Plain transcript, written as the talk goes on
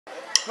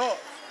dos,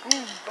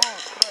 un,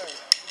 dos, tres.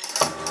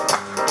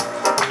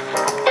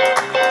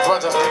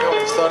 Fantastic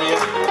old story.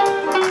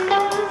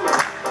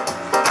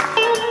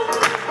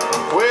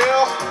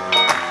 Well,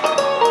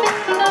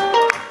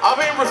 I've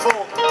been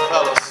reformed,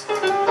 fellas.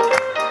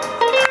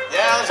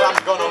 Yes, I'm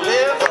gonna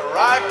live the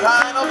right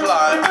kind of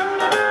life.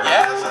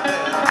 Yes, I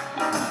did.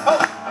 Oh.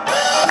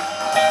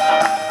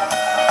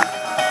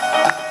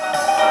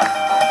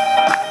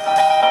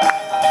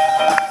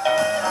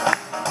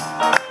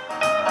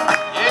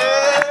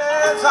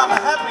 Yes, I'm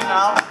happy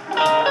now.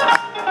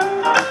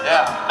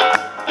 Yeah.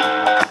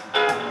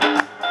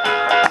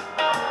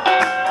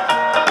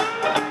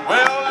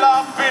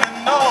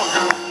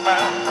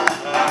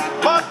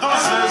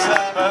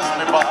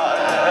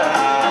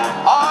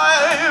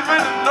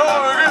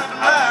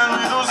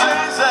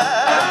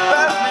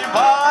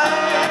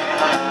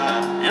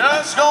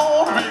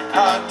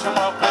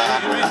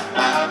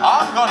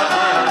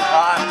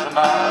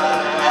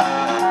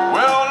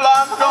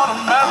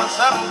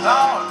 Settle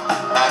down,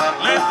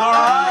 live the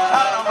right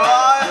kind of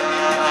life.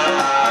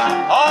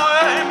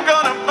 I ain't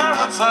gonna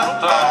marry, settle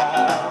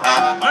down,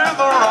 live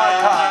the right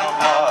kind of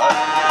life.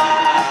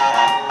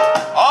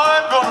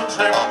 I'm gonna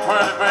take a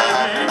pretty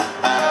baby,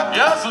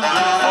 yes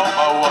indeed, for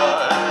my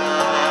wife.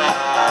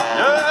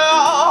 Yeah,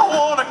 I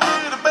wanna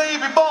get a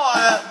baby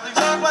boy,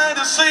 he's plain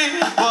to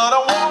see, but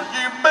I want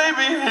you,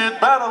 baby, it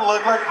better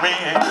look like me.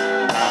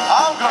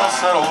 I'm gonna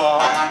settle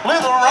down,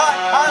 live the right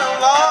kind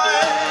of life.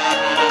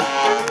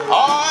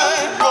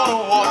 I'm gonna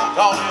walk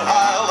down the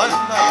aisle and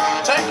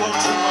take her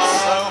to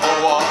myself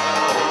a while.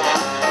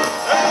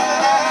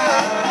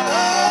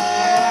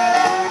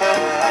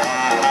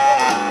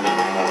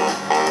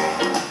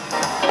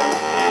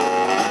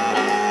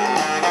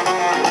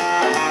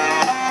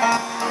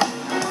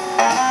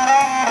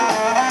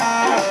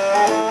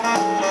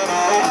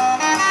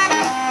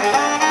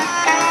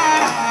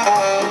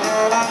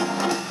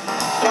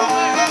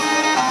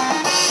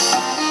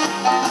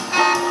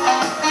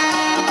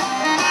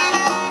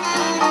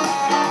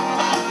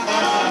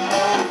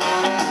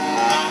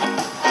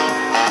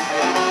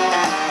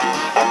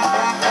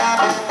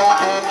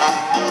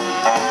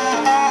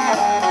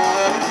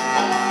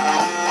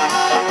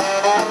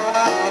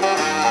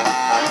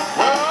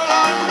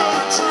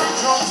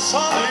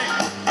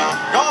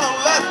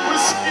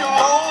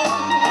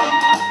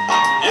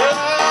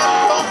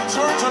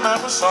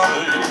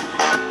 Sunday,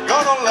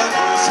 gonna let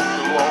whiskey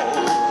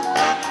alone.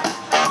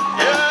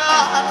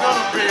 Yeah, I'm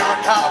gonna be a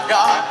kind of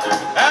guy,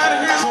 and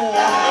he's the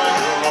one